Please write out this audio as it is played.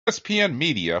ESPN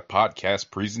Media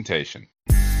podcast presentation.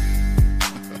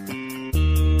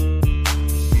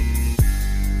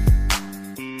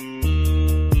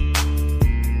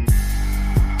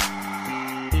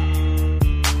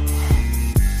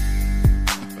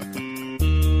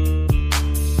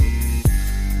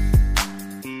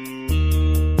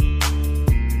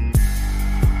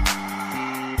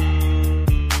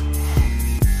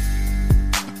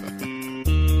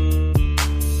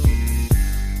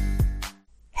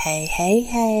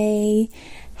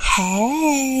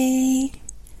 Hey.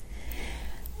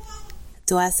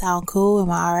 Do I sound cool? Am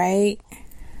I alright?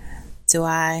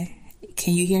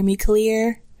 Can you hear me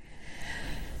clear?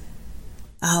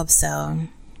 I hope so.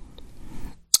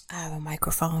 I have a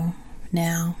microphone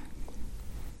now.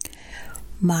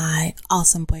 My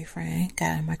awesome boyfriend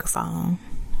got a microphone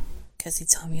because he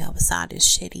told me I was sounding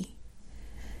shitty.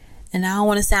 And I don't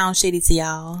want to sound shitty to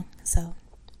y'all, so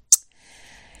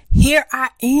here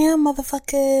I am,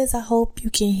 motherfuckers. I hope you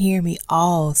can hear me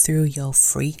all through your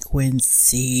frequency.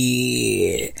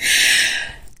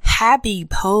 Happy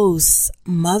post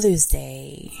Mother's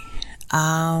Day.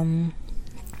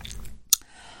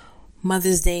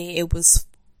 Mother's Day, it was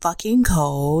fucking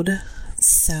cold,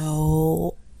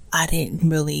 so I didn't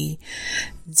really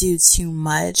do too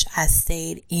much. I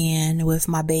stayed in with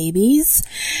my babies,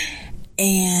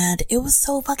 and it was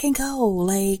so fucking cold.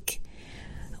 Like,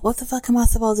 what the fuck am I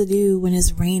supposed to do when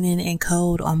it's raining and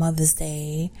cold on Mother's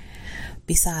Day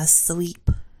besides sleep,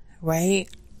 right?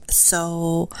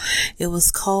 So it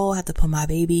was cold. I had to put my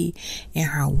baby in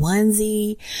her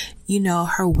onesie, you know,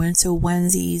 her winter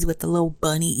onesies with the little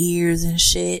bunny ears and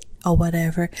shit or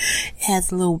whatever. It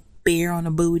has a little bear on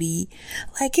the booty.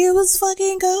 Like, it was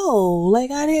fucking cold. Like,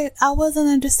 I wasn't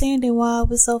understanding why it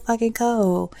was so fucking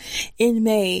cold in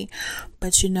May.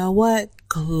 But you know what?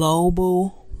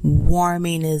 Global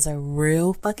warming is a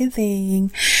real fucking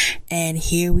thing, and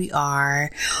here we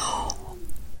are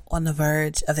on the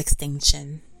verge of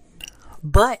extinction.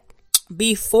 But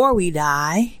before we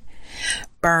die,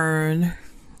 burn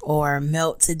or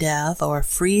melt to death or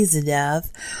freeze to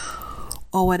death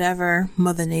or whatever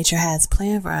Mother Nature has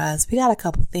planned for us, we got a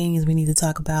couple things we need to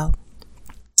talk about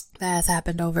that has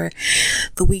happened over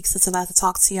the week since I last to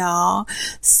talk to y'all.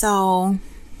 So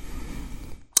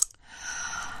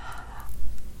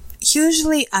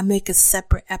usually I make a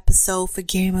separate episode for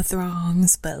Game of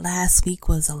Thrones, but last week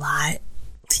was a lot.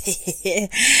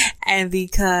 And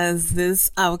because this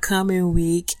upcoming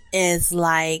week is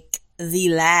like the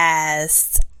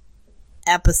last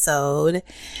episode,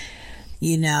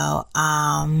 you know,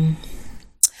 I'm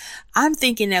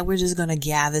thinking that we're just going to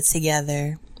gather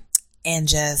together and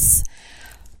just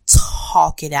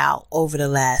talk it out over the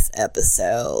last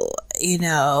episode, you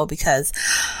know, because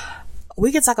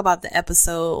we can talk about the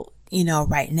episode, you know,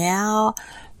 right now,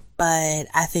 but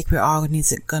I think we're all need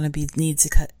to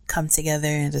come together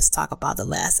and just talk about the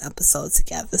last episode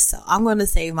together. So I'm going to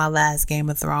save my last Game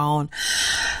of Thrones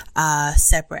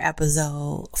separate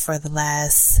episode for the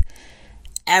last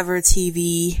ever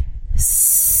TV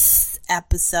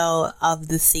episode of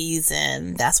the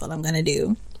season. That's what I'm going to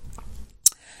do.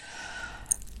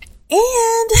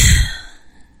 And,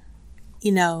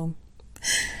 you know,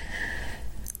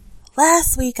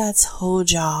 last week I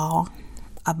told y'all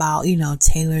about, you know,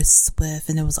 Taylor Swift,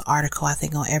 and there was an article, I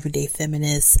think, on Everyday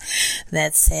Feminist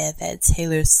that said that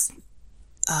Taylor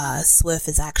Swift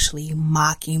is actually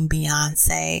mocking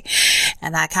Beyonce.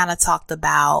 And I kind of talked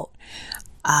about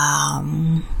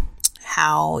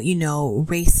how, you know,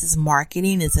 racist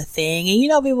marketing is a thing. And, you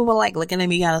know, people were like looking at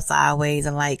me kind of sideways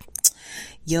and like,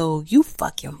 yo, you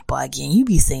fucking bugging. You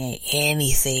be saying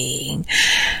anything.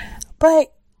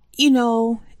 But, you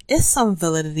know, it's some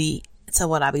validity to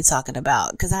what I be talking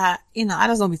about, because I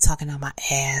just don't be talking on my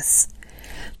ass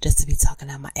just to be talking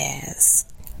on my ass,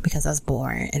 because that's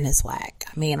boring and it's whack.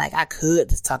 I mean, like, I could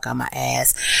just talk on my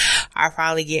ass. I'd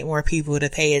probably get more people to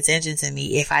pay attention to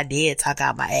me if I did talk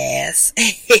out my ass.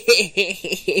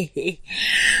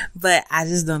 But I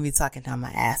just don't be talking on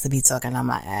my ass to be talking on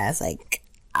my ass. Like,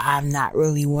 I'm not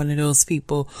really one of those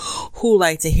people who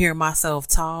like to hear myself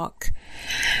talk,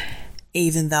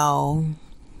 even though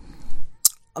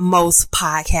most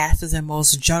podcasters and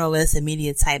most journalists and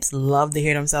media types love to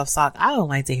hear themselves talk. I don't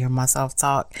like to hear myself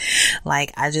talk.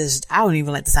 Like, I don't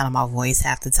even like the sound of my voice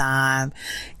half the time,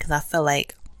 because I feel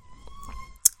like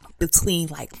between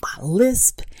like my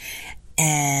lisp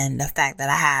and the fact that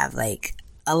I have like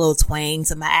a little twang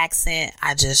to my accent,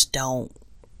 I just don't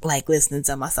like listening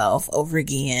to myself over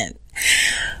again.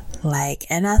 Like,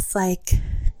 and that's like,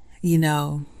 you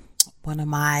know, one of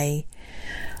my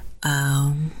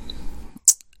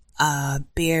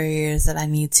barriers that I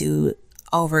need to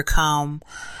overcome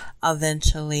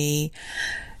eventually,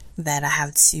 that I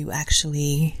have to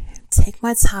actually take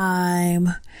my time,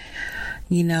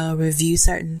 review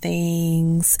certain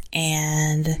things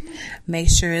and make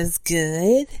sure it's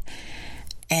good.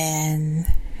 And,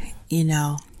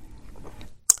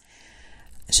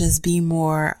 just be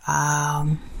more,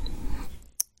 I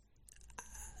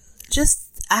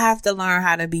have to learn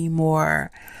how to be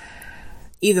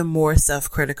even more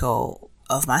self-critical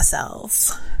of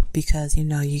myself, because,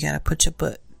 you got to put your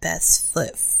best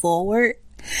foot forward.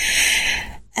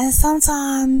 And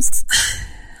sometimes,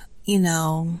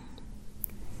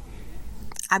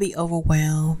 I be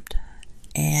overwhelmed,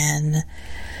 and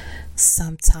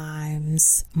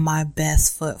sometimes my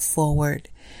best foot forward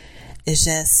is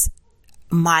just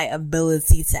my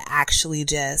ability to actually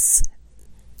just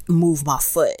move my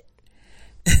foot.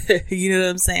 You know what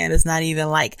I'm saying? It's not even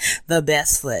like the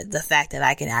best foot. The fact that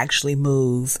I can actually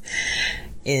move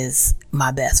is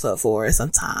my best foot forward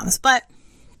sometimes. But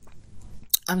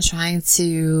I'm trying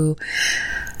to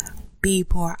be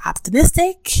more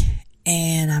optimistic,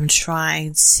 and I'm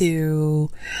trying to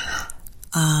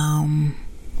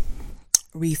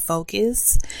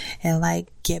refocus and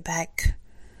get back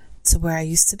to where I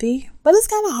used to be. But it's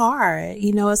kind of hard.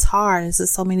 It's hard. It's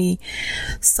just so many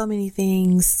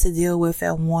things to deal with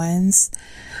at once.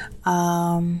 But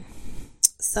I'm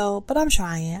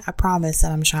trying. I promise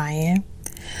that I'm trying.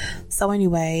 So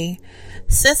anyway,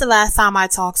 since the last time I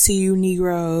talked to you,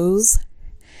 Negroes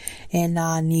and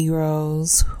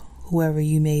non-Negroes, whoever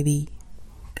you may be,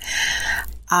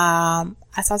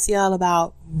 I talked to y'all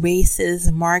about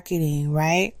racist marketing,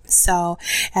 right? So,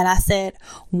 and I said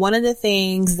one of the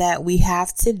things that we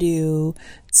have to do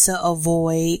to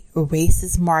avoid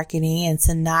racist marketing and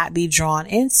to not be drawn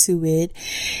into it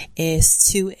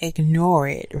is to ignore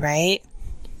it, right?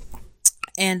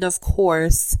 And of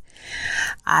course,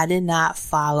 I did not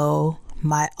follow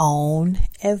my own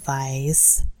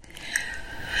advice.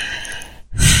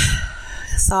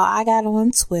 So I got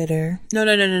on Twitter. No.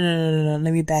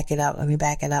 Let me back it up.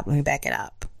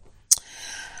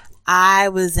 I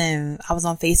was on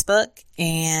Facebook,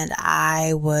 and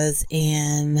I was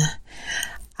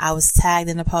tagged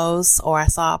in a post, or I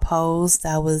saw a post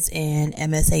that was in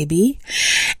MSAB,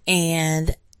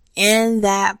 and in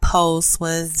that post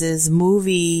was this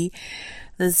indie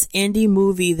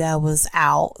movie that was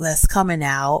out, that's coming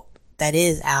out, that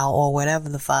is out, or whatever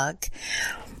the fuck,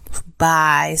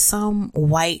 by some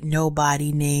white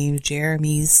nobody named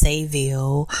Jeremy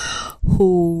Saville,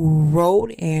 who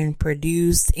wrote and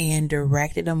produced and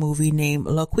directed a movie named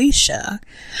LaQuisha.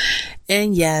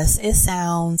 And yes, it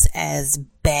sounds as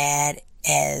bad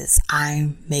as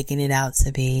I'm making it out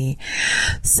to be.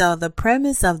 So the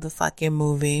premise of the fucking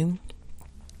movie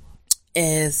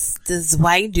is this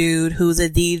white dude who's a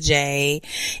DJ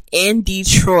in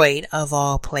Detroit, of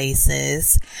all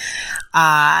places.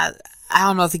 I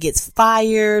don't know if he gets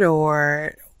fired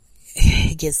or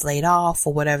he gets laid off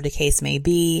or whatever the case may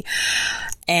be.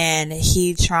 And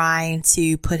he trying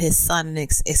to put his son in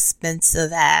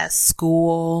expensive ass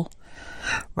school,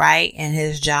 right? And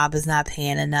his job is not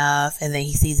paying enough. And then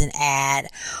he sees an ad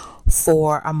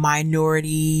for a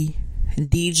minority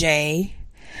DJ.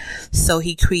 So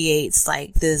he creates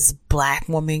this black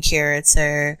woman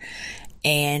character,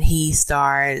 and he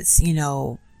starts,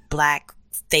 black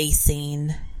facing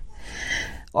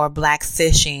or black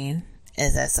fishing,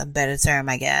 as that's a better term,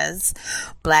 I guess,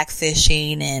 black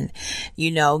fishing, and,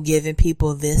 giving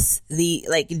people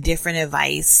different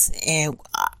advice, and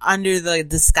under the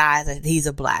disguise that he's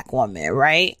a black woman,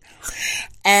 right?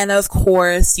 And of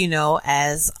course,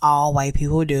 as all white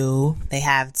people do, they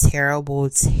have terrible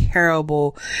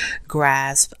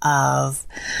grasp of,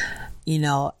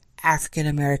 African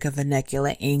American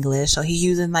vernacular English. So he's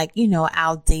using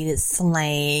outdated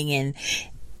slang and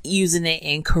using it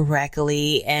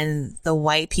incorrectly, and the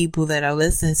white people that are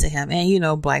listening to him,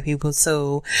 and black people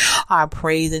too, are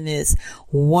praising this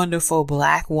wonderful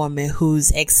black woman who's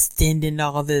extending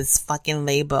all this fucking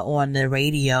labor on the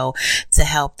radio to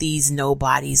help these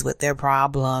nobodies with their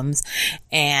problems.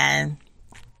 And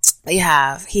he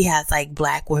has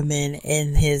black women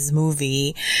in his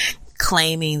movie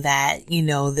claiming that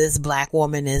this black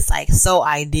woman is so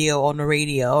ideal on the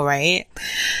radio, right?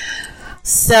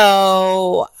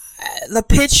 So the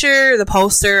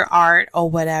poster art or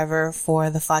whatever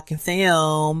for the fucking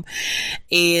film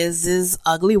is this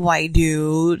ugly white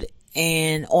dude,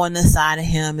 and on the side of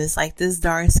him is this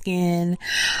dark skin,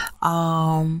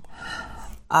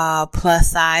 plus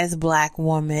size black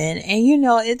woman. And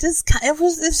it's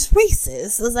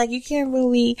racist. It's you can't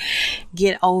really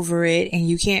get over it, and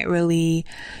you can't really,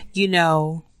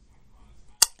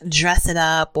 dress it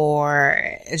up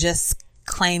or just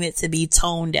claim it to be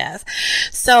tone deaf.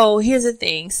 So here's the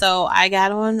thing. So I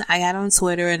got on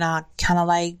Twitter and I kind of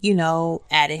like,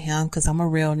 added him because I'm a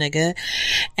real nigga.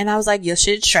 And I was like, your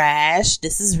shit trash.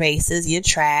 This is racist. You're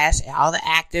trash. All the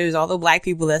actors, all the black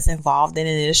people that's involved in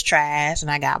it is trash.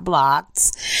 And I got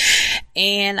blocked.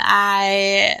 And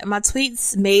my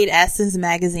tweets made Essence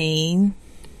magazine,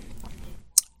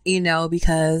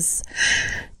 because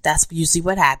that's usually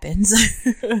what happens.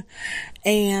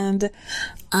 And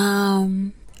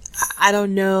I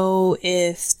don't know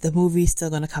if the movie's still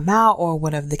going to come out or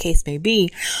whatever the case may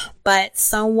be, but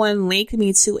someone linked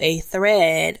me to a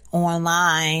thread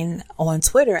online on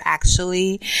Twitter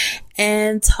actually,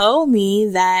 and told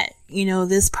me that,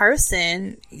 this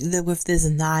person with this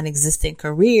non-existent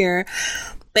career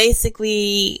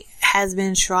basically has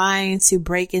been trying to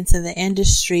break into the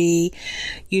industry,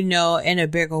 in a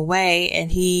bigger way,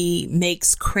 and he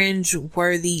makes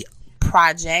cringe-worthy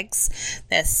projects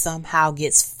that somehow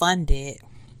gets funded.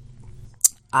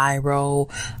 I roll.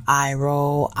 And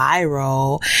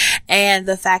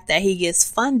the fact that he gets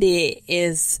funded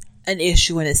is an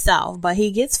issue in itself, but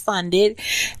he gets funded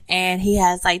and he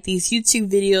has like these YouTube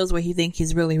videos where he thinks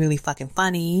he's really, really fucking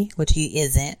funny, which he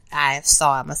isn't. I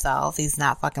saw it myself. He's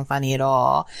not fucking funny at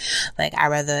all. Like, I'd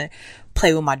rather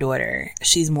play with my daughter.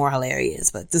 She's more hilarious,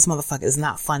 but this motherfucker is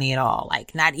not funny at all.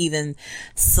 Like, not even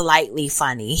slightly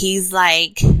funny. He's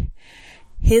like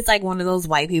one of those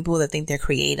white people that think they're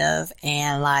creative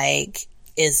and like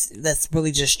that's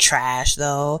really just trash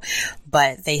though,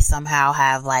 but they somehow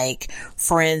have like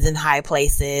friends in high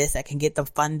places that can get them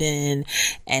funding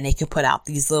and they can put out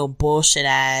these little bullshit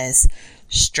ass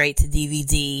straight to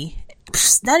DVD,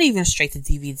 not even straight to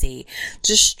DVD,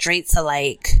 just straight to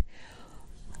like,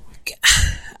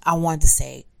 I wanted to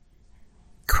say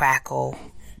Crackle,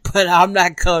 but I'm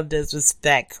not gonna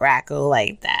disrespect Crackle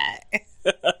like that.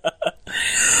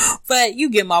 But you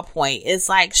get my point. It's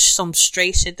like some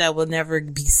straight shit that will never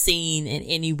be seen in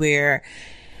anywhere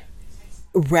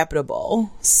reputable.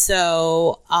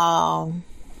 So,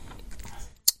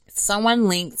 someone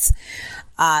linked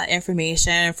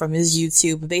information from his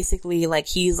YouTube. Basically, like,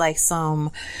 he's like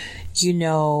some,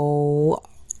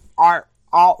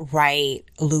 alt-right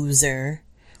loser,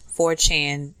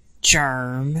 4chan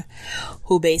germ,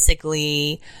 who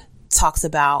basically talks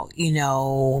about,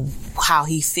 how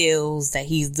he feels that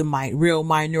he's the real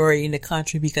minority in the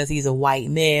country because he's a white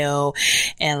male,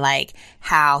 and like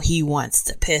how he wants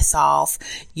to piss off,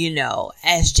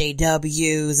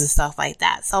 SJWs and stuff like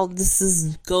that. So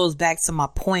this goes back to my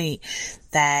point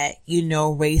that,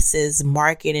 racist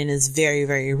marketing is very,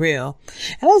 very real.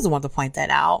 And I just want to point that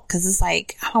out because it's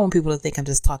like, I don't want people to think I'm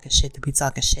just talking shit to be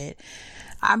talking shit.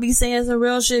 I be saying some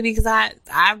real shit because I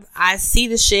see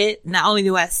the shit. Not only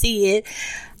do I see it,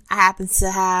 I happen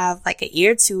to have like an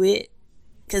ear to it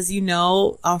because,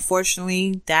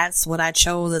 unfortunately, that's what I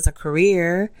chose as a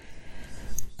career.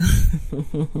 I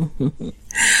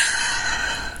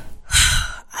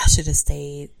should have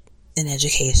stayed in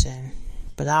education,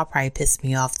 but that'll probably piss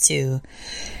me off too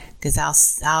because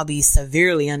I'll be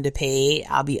severely underpaid.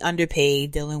 I'll be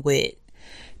underpaid dealing with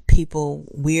people,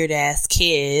 weird ass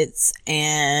kids,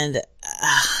 and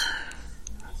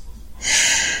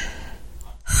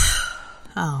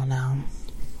I don't know.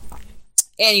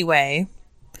 Anyway,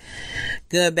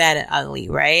 good, bad, and ugly,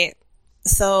 right?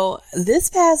 So this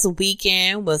past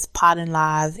weekend was Podden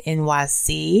Live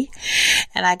NYC,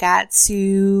 and I got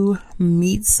to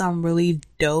meet some really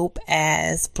dope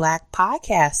ass black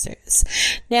podcasters.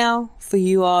 Now, for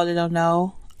you all that don't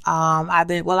know,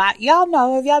 y'all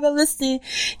know, if y'all been listening,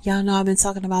 y'all know I've been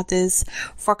talking about this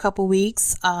for a couple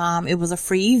weeks. It was a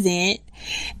free event,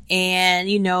 and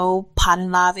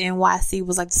Podden Live NYC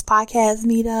was like this podcast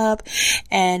meetup,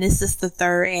 and this is the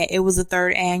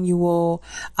third annual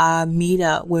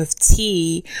meetup with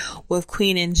Tea with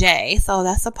Queen and Jay. So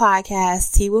that's a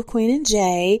podcast, Tea with Queen and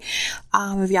Jay.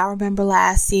 If y'all remember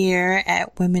last year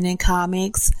at Women in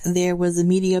Comics, there was a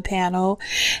media panel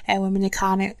at Women in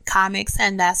Comics,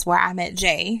 and that's where I met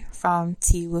Jay from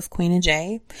Tea with Queen and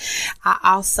Jay. I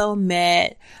also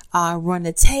met Run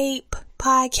the Tape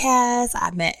podcast.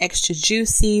 I met Extra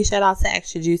Juicy. Shout out to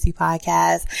Extra Juicy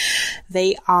podcast.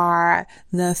 They are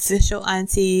the official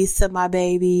aunties to my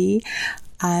baby.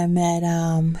 I met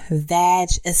Vag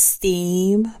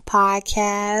Esteem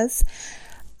podcast.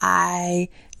 I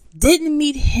didn't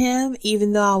meet him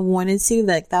even though I wanted to.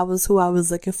 Like, that was who I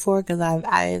was looking for because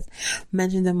I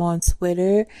mentioned them on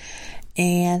Twitter.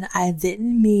 And I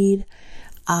didn't meet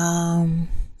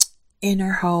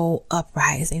Inner Whole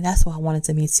Uprising. That's what I wanted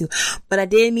to meet too. But I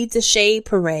did meet the Shade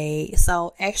Parade.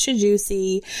 So Extra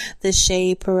Juicy, the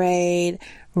Shade Parade,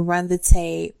 Run the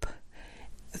Tape,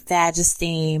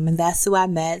 Vagesteem, and that's who I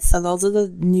met. So those are the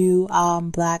new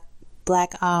black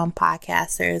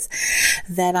podcasters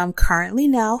that I'm currently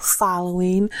now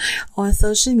following on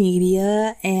social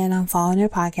media, and I'm following their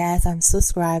podcast. I'm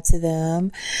subscribed to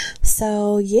them.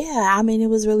 So yeah, I mean, it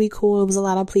was really cool. It was a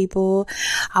lot of people.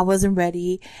 I wasn't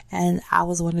ready, and I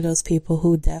was one of those people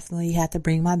who definitely had to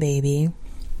bring my baby.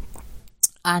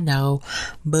 I know,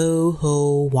 boo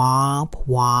hoo, womp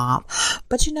womp,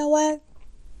 but you know what?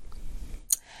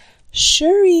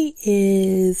 Shuri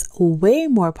is way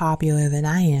more popular than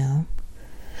I am.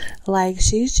 Like,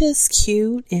 she's just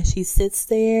cute, and she sits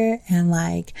there, and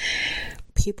like,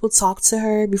 people talk to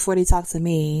her before they talk to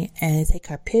me, and they take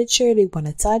her picture. They want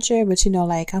to touch her, but you know,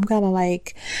 like, I'm kind of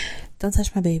like, don't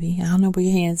touch my baby. I don't know where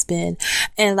your hand's been.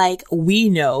 And like, we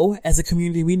know as a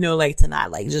community, we know like to not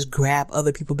like just grab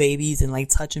other people's babies and like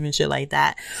touch them and shit like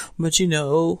that. But you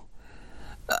know,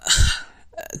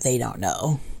 they don't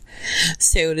know.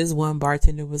 So this one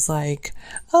bartender was like,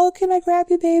 oh, can I grab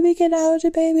your baby? Can I hold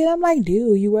your baby? And I'm like,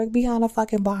 dude, you work behind a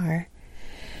fucking bar.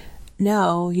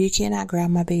 No, you cannot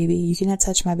grab my baby. You cannot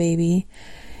touch my baby.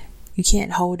 You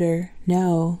can't hold her.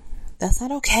 No, that's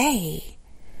not okay.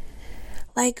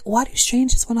 Like, why do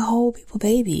strangers want to hold people's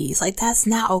babies? Like, that's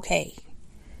not okay.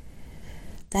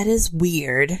 That is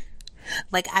weird.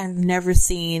 Like, I've never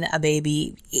seen a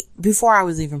baby before I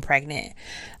was even pregnant.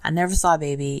 I never saw a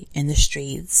baby in the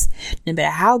streets. No matter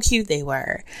how cute they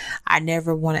were, I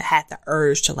never had the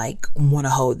urge to like want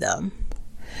to hold them.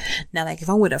 Now, like, if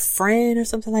I'm with a friend or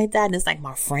something like that, and it's like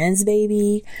my friend's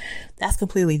baby, that's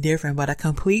completely different. But a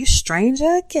complete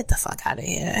stranger, get the fuck out of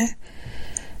here.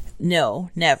 No,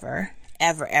 never,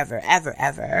 ever, ever, ever,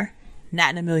 ever. Not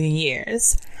in a million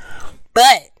years.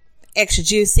 But extra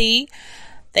juicy,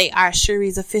 they are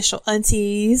Shuri's official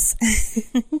aunties.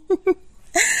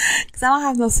 Because I don't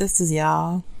have no sisters,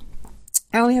 y'all.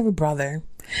 I only have a brother.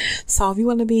 So if you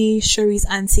want to be Shuri's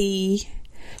auntie,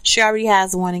 she already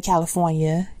has one in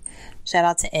California. Shout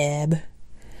out to Eb.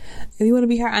 If you want to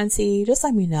be her auntie, just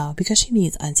let me know, because she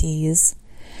needs aunties.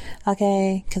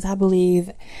 Okay? Because I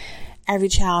believe every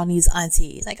child needs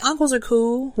aunties. Like, uncles are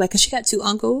cool. Like, 'cause she got 2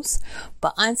 uncles.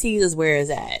 But aunties is where it's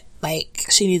at. Like,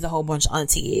 she needs a whole bunch of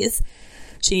aunties.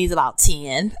 She needs about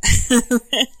 10.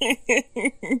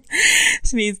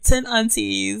 She needs 10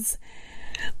 aunties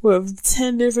with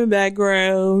 10 different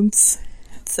backgrounds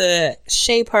to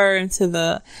shape her into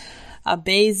the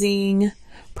amazing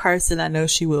person I know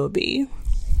she will be.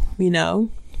 You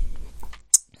know?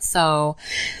 So,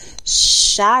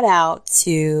 shout out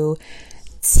to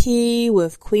T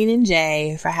with Queen and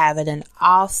Jay for having an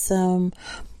awesome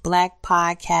Black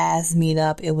podcast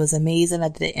meetup. It was amazing. I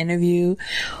did an interview.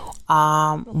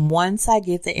 Once I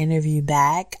get the interview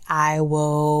back, I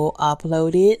will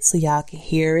upload it so y'all can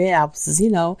hear it. I was just,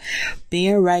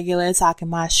 being regular, talking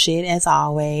my shit as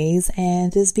always,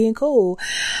 and just being cool.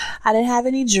 I didn't have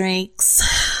any drinks,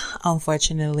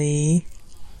 unfortunately,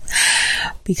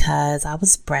 because I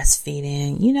was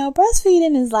breastfeeding.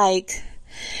 Breastfeeding is like,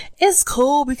 it's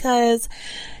cool because,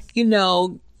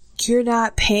 you're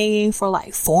not paying for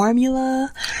like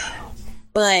formula,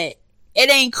 but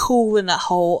it ain't cool in a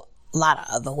whole lot of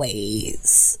other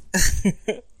ways.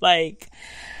 Like,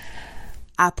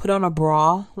 I put on a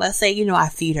bra. Let's say, I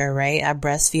feed her, right? I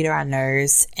breastfeed her, I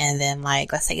nurse, and then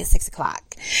like, let's say it's 6:00.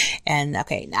 And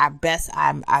okay,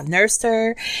 I've nursed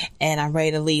her and I'm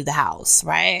ready to leave the house,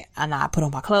 right? And I put on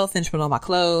my clothes, finish putting on my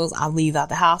clothes. I leave out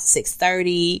the house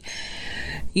 6:30.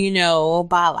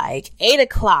 By like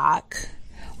 8:00,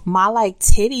 my like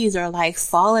titties are like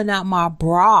falling out my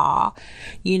bra,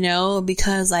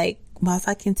 because like my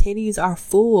fucking titties are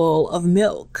full of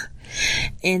milk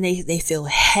and they feel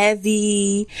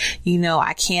heavy.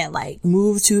 I can't like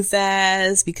move too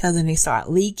fast because then they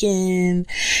start leaking,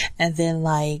 and then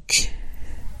like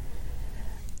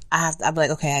I'll be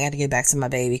like, okay, I got to get back to my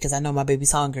baby because I know my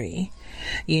baby's hungry.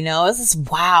 It's just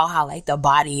wow how like the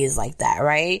body is like that,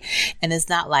 right? And it's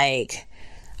not like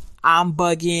I'm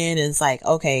bugging. It's like,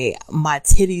 okay, my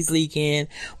titty's leaking,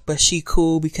 but she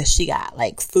cool because she got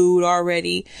like food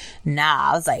already.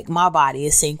 Nah, it's like my body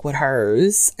is synced with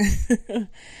hers.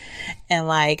 And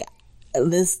like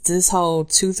this whole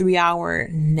 2-3 hour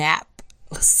nap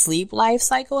sleep life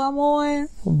cycle I'm on.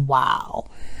 Wow.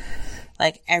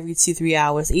 Like every 2-3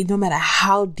 hours, no matter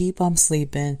how deep I'm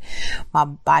sleeping, my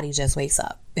body just wakes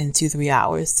up in 2-3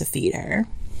 hours to feed her.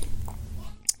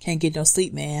 Can't get no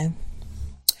sleep, man.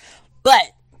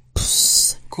 But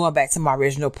going back to my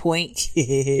original point,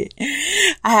 I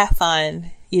have fun.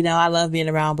 I love being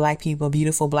around Black people,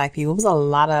 beautiful Black people. There was a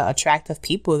lot of attractive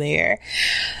people there.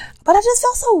 But I just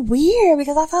felt so weird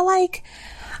because I felt like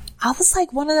I was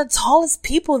like one of the tallest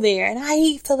people there. And I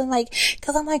hate feeling like,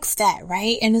 cause I'm like fat,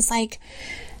 right? And it's like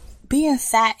being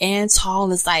fat and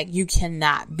tall is like, you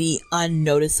cannot be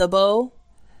unnoticeable,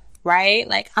 right?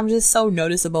 Like I'm just so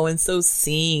noticeable and so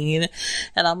seen.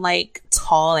 And I'm like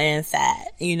tall and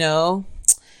fat, you know?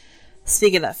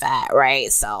 Speaking of fat,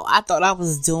 right? So I thought I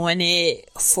was doing it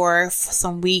for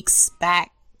some weeks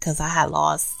back because I had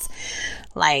lost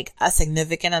like a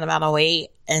significant amount of weight.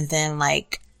 And then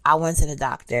like I went to the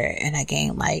doctor and I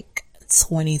gained like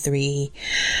 23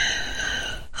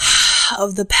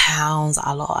 of the pounds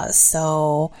I lost.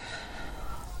 So,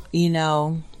 you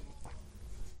know,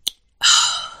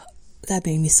 that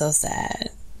made me so sad.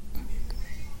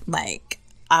 Like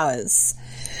I was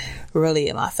really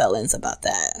in my feelings about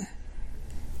that.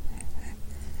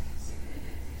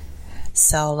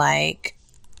 So like,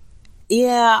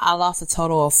 yeah, I lost a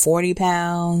total of 40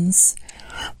 pounds,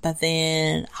 but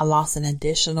then I lost an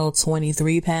additional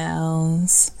 23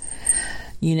 pounds,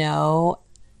 you know,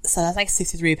 so that's like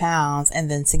 63 pounds.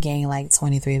 And then to gain like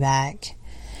 23 back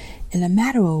in a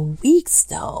matter of weeks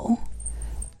though,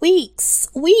 weeks,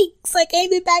 I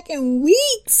gained it back in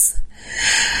weeks.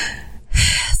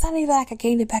 It's not even like I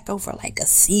gained it back over like a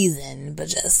season, but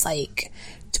just like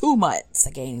 2 months,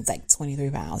 I gained like 23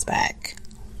 pounds back.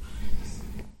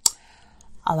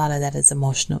 A lot of that is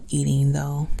emotional eating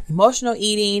though. Emotional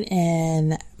eating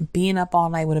and being up all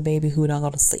night with a baby who don't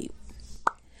go to sleep.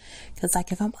 Cause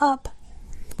like if I'm up,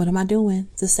 what am I doing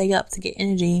to stay up, to get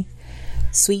energy?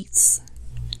 Sweets,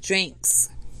 drinks,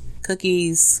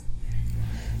 cookies,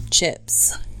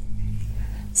 chips,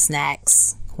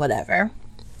 snacks, whatever.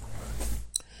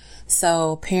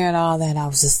 So pairing all that, I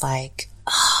was just like,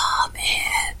 oh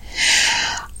man,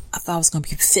 I thought I was going to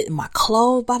be fitting my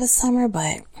clothes by the summer,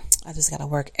 but I just got to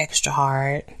work extra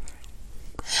hard.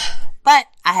 But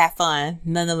I had fun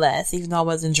nonetheless, even though I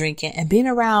wasn't drinking. And being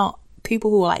around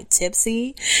people who are like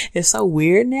tipsy is so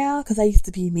weird now because I used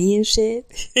to be me and shit.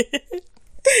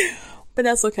 But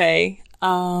that's okay.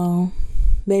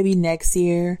 Maybe next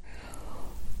year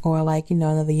or like, you know,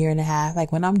 another year and a half.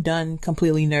 Like when I'm done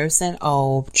completely nursing,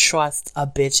 oh, trust a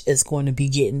bitch is going to be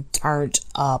getting turned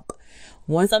up.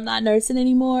 Once I'm not nursing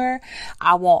anymore,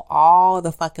 I want all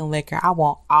the fucking liquor. I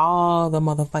want all the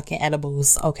motherfucking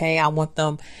edibles. Okay. I want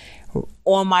them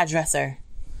on my dresser.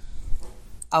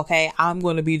 Okay. I'm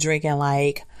going to be drinking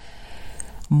like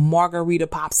margarita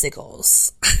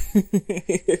popsicles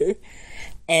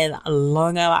and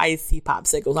Long Island iced tea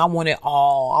popsicles. I want it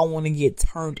all. I want to get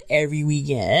turned every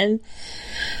weekend.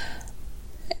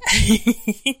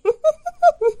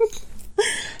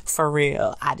 For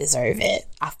real, I deserve it.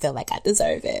 I feel like I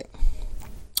deserve it.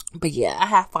 But yeah, I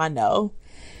have fun though.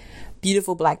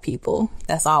 Beautiful black people.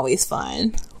 That's always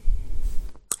fun.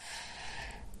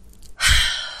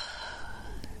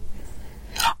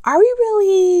 Are we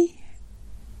really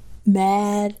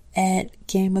mad at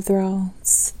Game of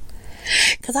Thrones?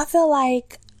 Because I feel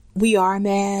like we are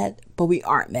mad, but we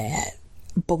aren't mad.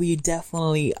 But we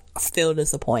definitely feel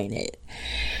disappointed.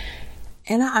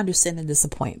 And I understand the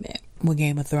disappointment with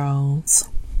Game of Thrones.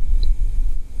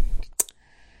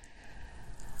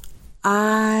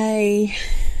 I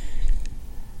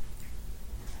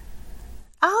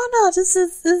don't know. This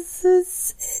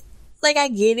is like, I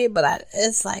get it, but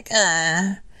it's like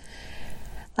I'm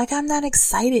not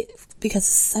excited because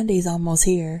Sunday's almost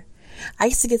here. I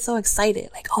used to get so excited,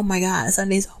 like, oh my god,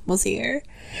 Sunday's almost here.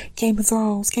 Game of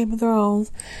Thrones.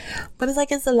 But it's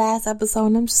like it's the last episode,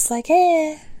 and I'm just like,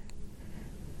 you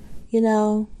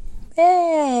know,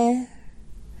 I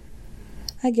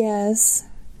guess.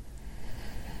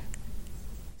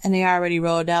 And they already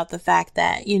rolled out the fact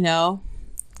that, you know,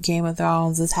 Game of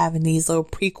Thrones is having these little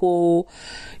prequel,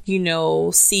 you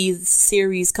know,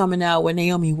 series coming out with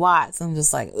Naomi Watts. I'm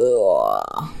just like,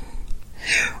 ugh.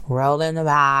 Rolling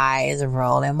my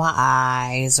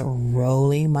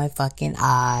fucking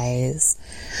eyes.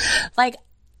 Like,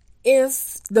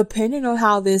 if depending on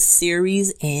how this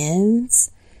series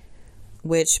ends,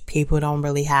 which people don't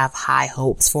really have high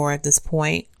hopes for at this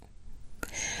point,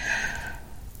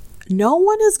 no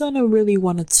one is going to really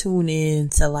want to tune in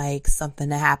to like something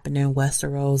that happened in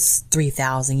Westeros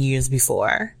 3,000 years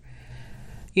before.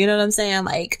 You know what I'm saying?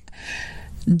 Like,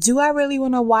 do I really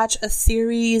want to watch a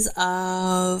series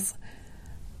of,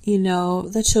 you know,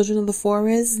 the Children of the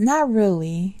Forest? Not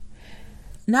really.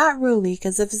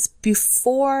 Because if it's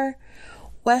before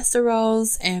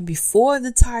Westeros and before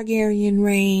the Targaryen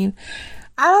reign,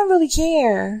 I don't really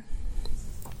care.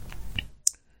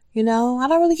 You know, I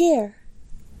don't really care.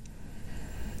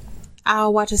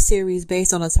 I'll watch a series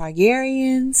based on the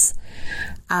Targaryens.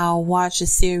 I'll watch a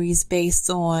series based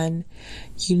on,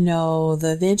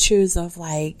 the adventures of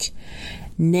like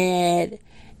Ned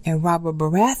and Robert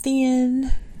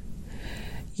Baratheon.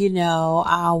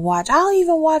 I'll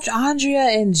even watch Andrea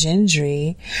and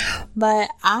Gendry, but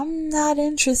I'm not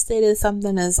interested in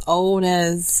something as old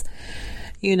as,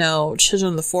 Children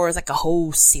of the Forest, like a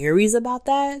whole series about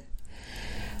that.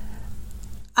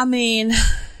 I mean,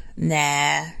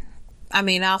 nah. I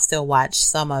mean, I'll still watch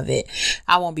some of it.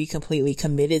 I won't be completely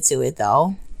committed to it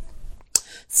though.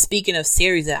 Speaking of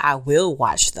series that I will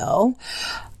watch though,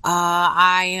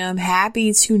 I am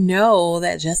happy to know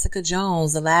that Jessica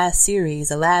Jones, the last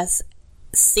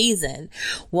season,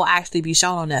 will actually be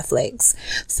shown on Netflix.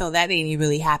 So that made me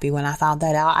really happy when I found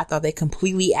that out. I thought they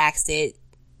completely axed it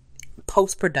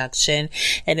post-production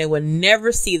and it would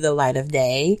never see the light of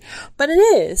day, but it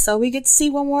is. So we get to see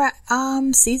one more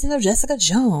season of Jessica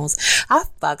Jones. I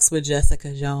fucks with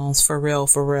Jessica Jones for real.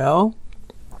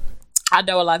 I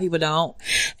know a lot of people don't,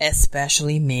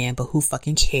 especially men, but who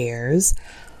fucking cares?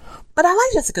 But I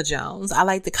like Jessica Jones. I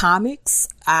like the comics.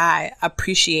 I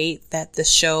appreciate that the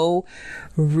show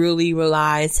really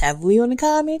relies heavily on the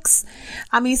comics.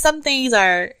 I mean, some things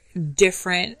are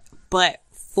different, but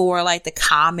for like the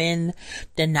common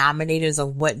denominators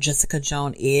of what Jessica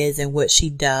Jones is and what she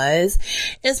does,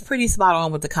 it's pretty spot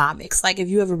on with the comics. Like if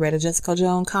you ever read a Jessica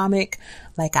Jones comic,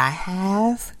 like I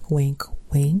have, wink,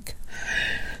 wink,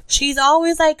 she's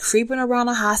always like creeping around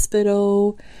a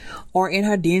hospital or in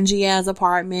her dingy ass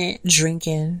apartment,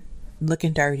 drinking,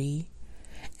 looking dirty.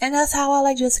 And that's how I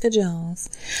like Jessica Jones.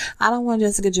 I don't want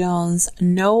Jessica Jones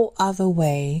no other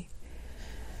way.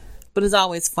 But it's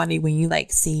always funny when you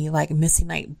like see like Missy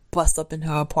like bust up in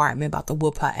her apartment about to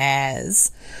whoop her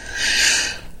ass.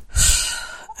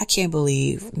 I can't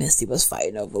believe Misty was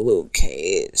fighting over Luke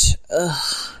Cage.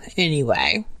 Ugh.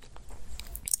 Anyway.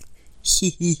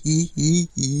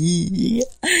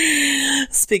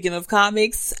 Speaking of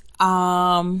comics,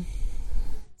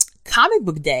 comic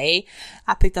book day,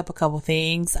 I picked up a couple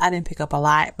things. I didn't pick up a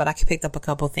lot, but I picked up a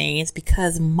couple things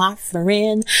because my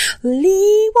friend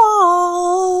Lee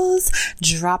Walls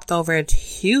dropped over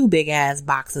 2 big ass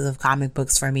boxes of comic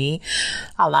books for me.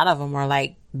 A lot of them were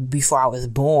like before I was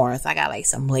born. So I got like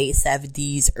some late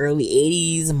 70s, early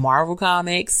 80s Marvel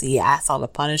comics. Yeah, I saw the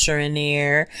Punisher in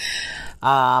there.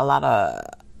 A lot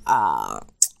of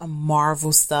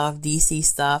Marvel stuff, DC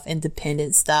stuff,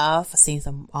 independent stuff. I seen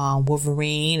some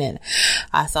Wolverine, and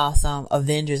I saw some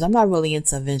Avengers. I'm not really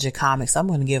into Avenger comics, so I'm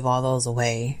going to give all those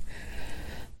away.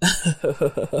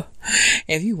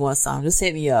 If you want some, just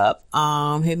hit me up.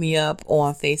 Hit me up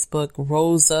on Facebook,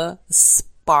 Rosa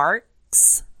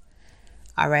Sparks.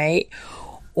 All right.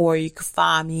 Or you can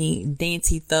find me,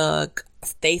 Dainty Thug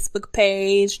Facebook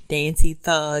page, Dainty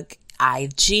Thug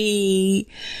IG,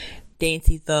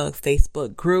 Dainty Thug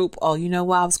Facebook group. Oh, you know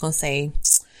what? I was going to say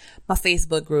my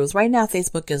Facebook groups. Right now,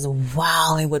 Facebook is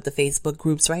wilding with the Facebook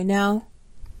groups right now.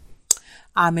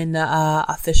 I'm in the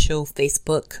official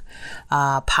Facebook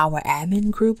Power Admin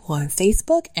group on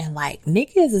Facebook, and like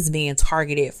niggas is being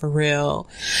targeted for real.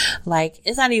 Like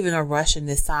it's not even a Russian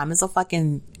this time. It's a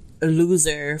fucking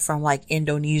loser from like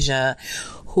Indonesia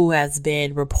who has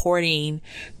been reporting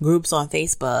groups on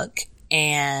Facebook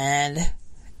and,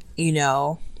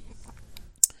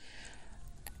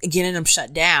 getting them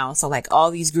shut down. So like all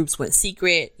these groups went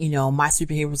secret. My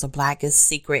Superheroes Are Black is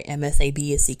secret.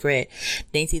 MSAB is secret.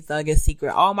 Dainty Thug is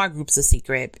secret. All my groups are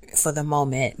secret for the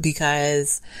moment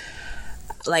because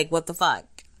like what the fuck?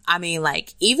 I mean,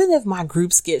 like even if my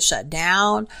groups get shut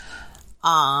down,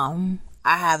 I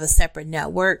have a separate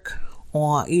network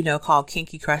on, called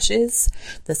Kinky Crushes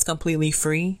that's completely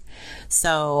free.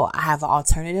 So I have an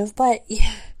alternative, but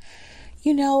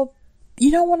you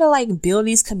don't want to like build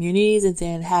these communities and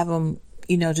then have them,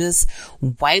 just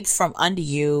wiped from under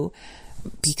you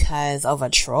because of a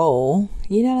troll.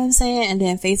 You know what I'm saying? And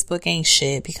then Facebook ain't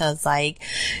shit because like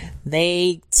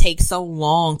they take so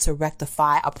long to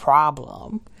rectify a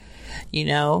problem,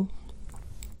 They're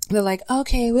like,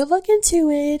 okay, we'll look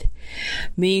into it.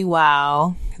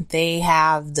 Meanwhile, they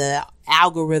have the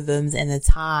algorithms and the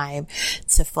time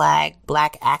to flag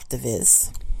black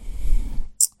activists.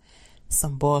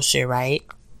 Some bullshit, right?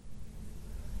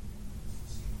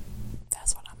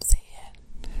 That's what I'm saying.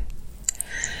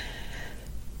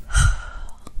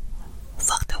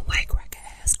 Fuck them white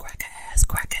crackers.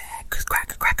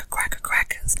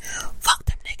 Fuck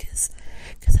them niggas.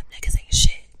 Cause them niggas ain't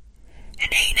shit.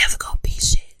 And they ain't never gonna be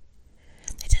shit.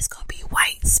 They just gonna be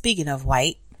white. Speaking of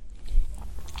white,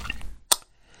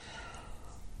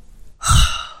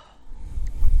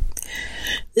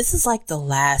 this is like the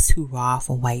last hurrah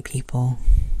for white people.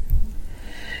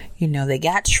 They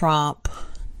got Trump,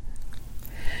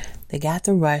 They got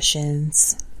the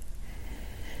Russians.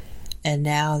 And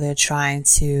now they're trying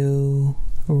to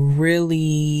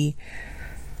really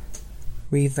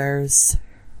reverse,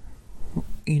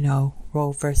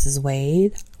 Roe versus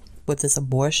Wade with this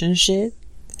abortion shit.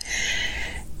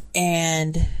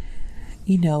 And,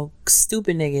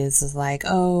 stupid niggas is like,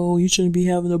 oh, you shouldn't be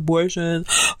having abortions.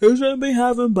 You shouldn't be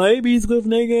having babies with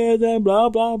niggas and blah,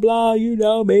 blah, blah.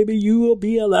 Maybe you will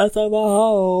be a less of a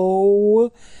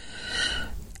hoe.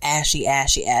 Ashy.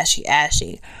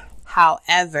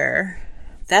 However,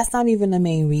 that's not even the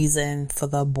main reason for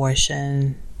the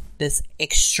abortion, this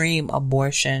extreme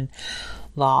abortion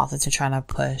law that they're trying to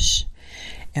push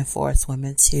and force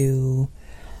women to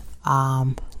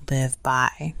live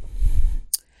by.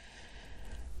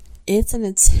 It's an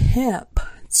attempt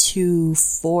to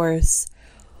force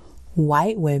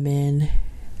white women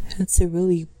to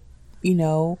really,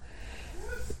 to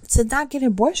not get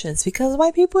abortions, because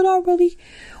white people don't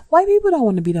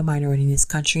want to be the minority in this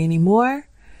country anymore.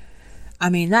 I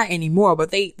mean, not anymore,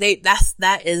 but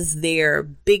that is their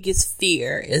biggest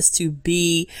fear, is to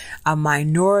be a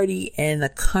minority in the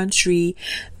country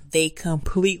they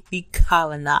completely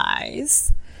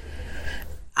colonize.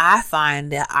 I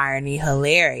find the irony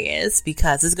hilarious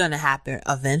because it's going to happen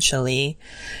eventually.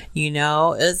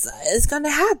 It's going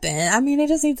to happen. I mean, they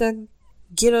just need to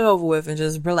get it over with and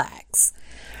just relax,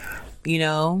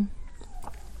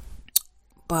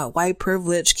 But white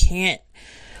privilege can't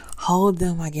hold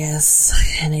them, I guess.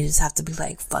 And they just have to be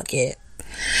like, fuck it.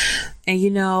 And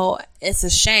it's a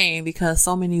shame because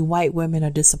so many white women are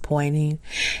disappointing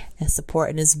and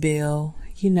supporting this bill.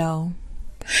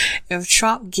 If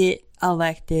Trump get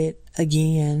elected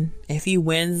again, if he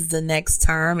wins the next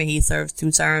term and he serves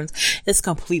 2 terms, it's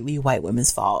completely white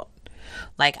women's fault.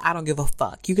 Like, I don't give a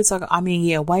fuck. You can talk,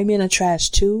 white men are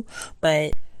trash too,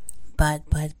 but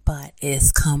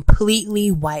it's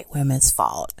completely white women's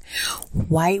fault.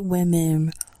 White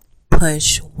women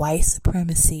push white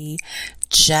supremacy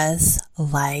just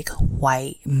like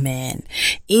white men.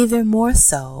 Even more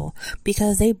so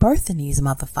because they birthing these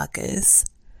motherfuckers.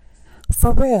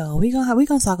 For real. We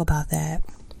gonna talk about that.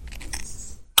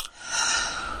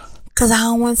 Cause I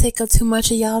don't want to take up too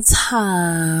much of y'all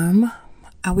time.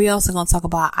 And we also gonna talk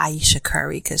about Aisha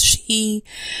Curry, cause she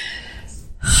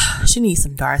needs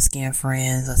some dark skinned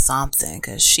friends or something,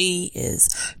 cause she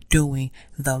is doing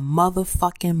the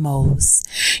motherfucking most.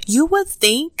 You would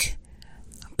think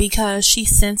because she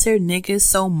censored niggas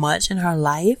so much in her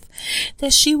life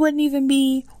that she wouldn't even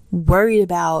be worried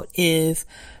about if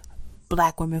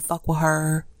black women fuck with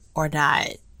her or not.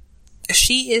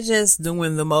 She is just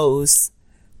doing the most,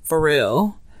 for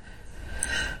real.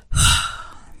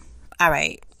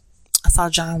 Alright, I saw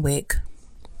John Wick.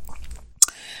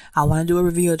 I want to do a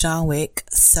review of John Wick.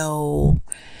 So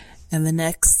in the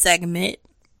next segment,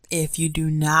 if you do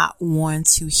not want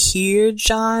to hear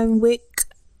John Wick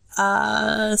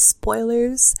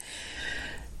spoilers,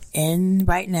 end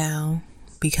right now,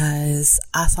 because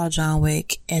I saw John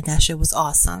Wick and that shit was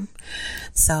awesome.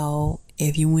 So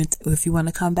if you want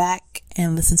to come back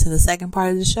and listen to the second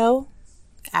part of the show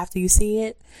after you see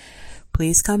it,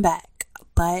 please come back.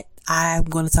 But I'm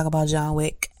going to talk about John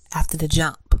Wick after the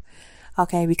jump.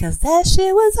 Okay, because that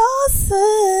shit was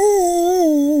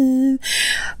awesome.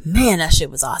 Man, that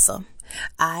shit was awesome.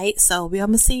 Alright, so I'm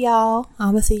gonna see y'all.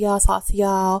 Talk to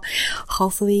y'all.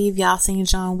 Hopefully, if y'all seen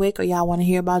John Wick or y'all want to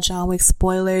hear about John Wick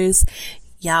spoilers,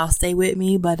 y'all stay with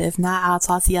me. But if not, I'll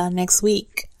talk to y'all next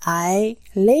week. Alright,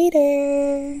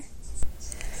 later.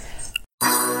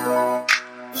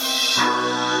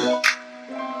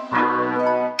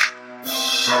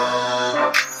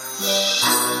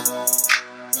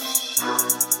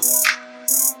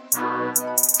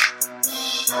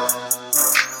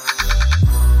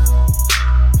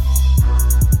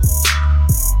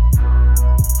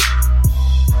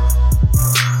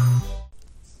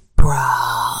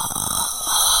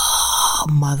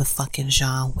 Motherfucking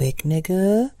John Wick,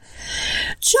 nigga.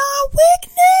 John Wick,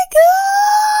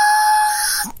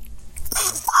 nigga.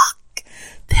 Fuck.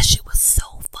 That shit was so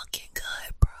fucking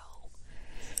good, bro.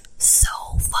 So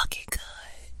fucking good.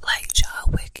 Like,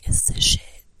 John Wick is the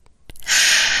shit.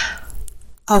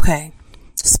 Okay.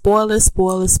 Spoiler.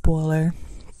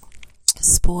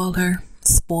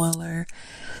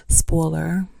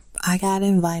 I got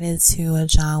invited to a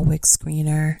John Wick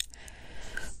screener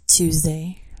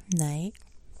Tuesday night.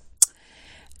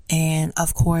 And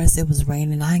of course it was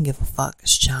raining. I didn't give a fuck.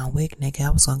 It's John Wick, nigga. I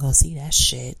was gonna go see that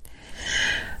shit.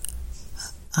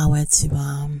 I went to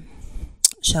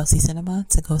Chelsea Cinema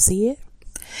to go see it.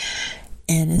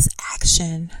 And it's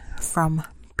action from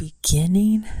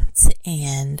beginning to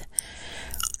end.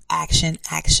 action.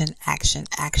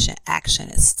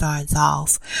 It starts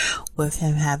off with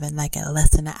him having like a less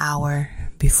than an hour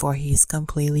before he's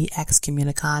completely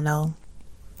excommunicado.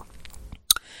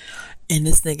 And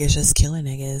this nigga's just killing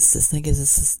niggas. This nigga's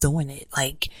just doing it.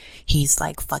 Like, he's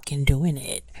like fucking doing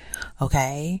it.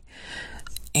 Okay?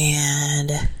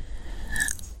 And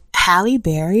Halle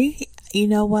Berry, you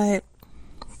know what?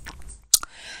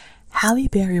 Halle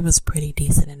Berry was pretty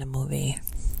decent in the movie.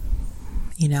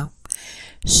 You know?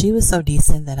 She was so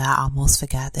decent that I almost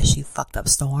forgot that she fucked up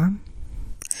Storm.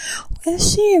 Well,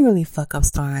 she didn't really fuck up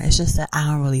Storm. It's just that I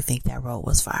don't really think that role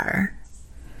was for her.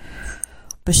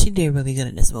 But she did really good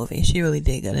in this movie. She really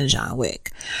did good in John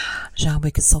Wick. John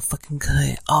Wick is so fucking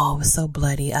good. Oh, it was so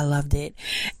bloody. I loved it.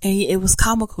 And it was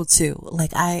comical too.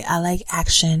 Like, I like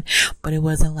action, but it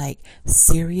wasn't like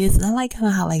serious. And I like kind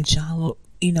of how like John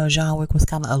Wick was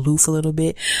kind of aloof a little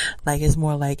bit. Like, it's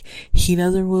more like he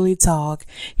doesn't really talk.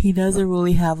 He doesn't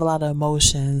really have a lot of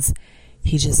emotions.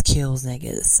 He just kills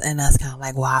niggas. And that's kind of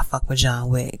like why I fuck with John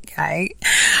Wick, right?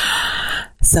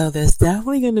 So there's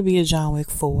definitely going to be a John Wick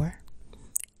 4.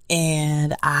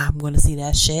 And I'm going to see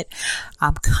that shit.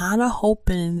 I'm kind of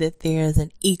hoping that there's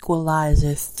an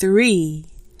Equalizer 3.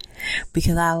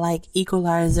 Because I like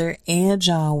Equalizer and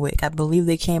John Wick. I believe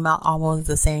they came out almost at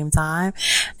the same time.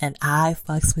 And I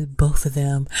fucks with both of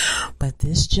them. But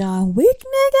this John Wick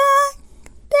nigga.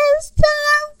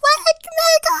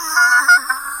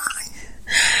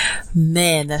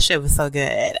 Man, that shit was so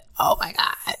good. Oh my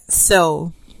God.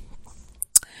 So,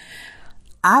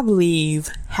 I believe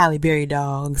Halle Berry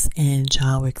dogs and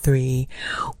John Wick 3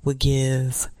 would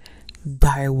give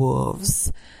dire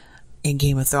wolves in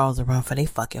Game of Thrones a run for their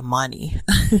fucking money.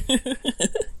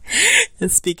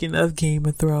 And speaking of Game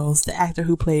of Thrones, the actor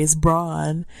who plays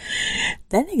Bronn,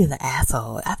 that nigga's an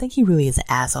asshole. I think he really is an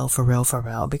asshole for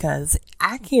real, because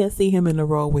I can't see him in a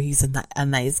role where he's a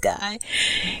nice guy.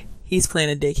 He's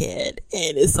playing a dickhead,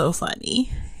 and it's so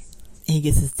funny. And he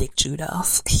gets his dick chewed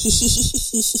off.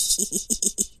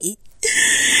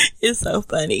 It's so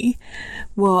funny.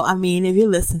 Well, I mean, if you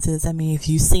listen to this, I mean, if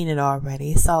you've seen it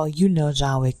already, so you know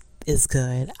John Wick is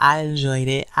good. I enjoyed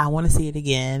it. I want to see it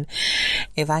again.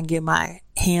 If I can get my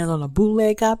hands on a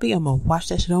bootleg copy, I'm gonna watch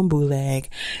that shit on bootleg.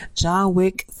 John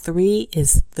Wick 3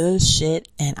 is the shit,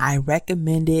 and I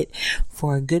recommend it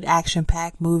for a good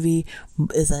action-packed movie.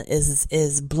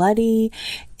 Is bloody,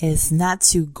 it's not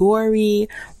too gory,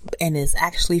 and it's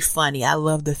actually funny. I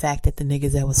love the fact that the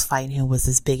niggas that was fighting him was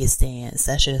his biggest fans.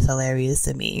 That shit is hilarious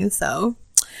to me. So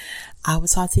I will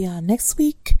talk to y'all next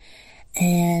week,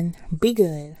 and be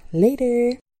good.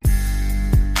 Later.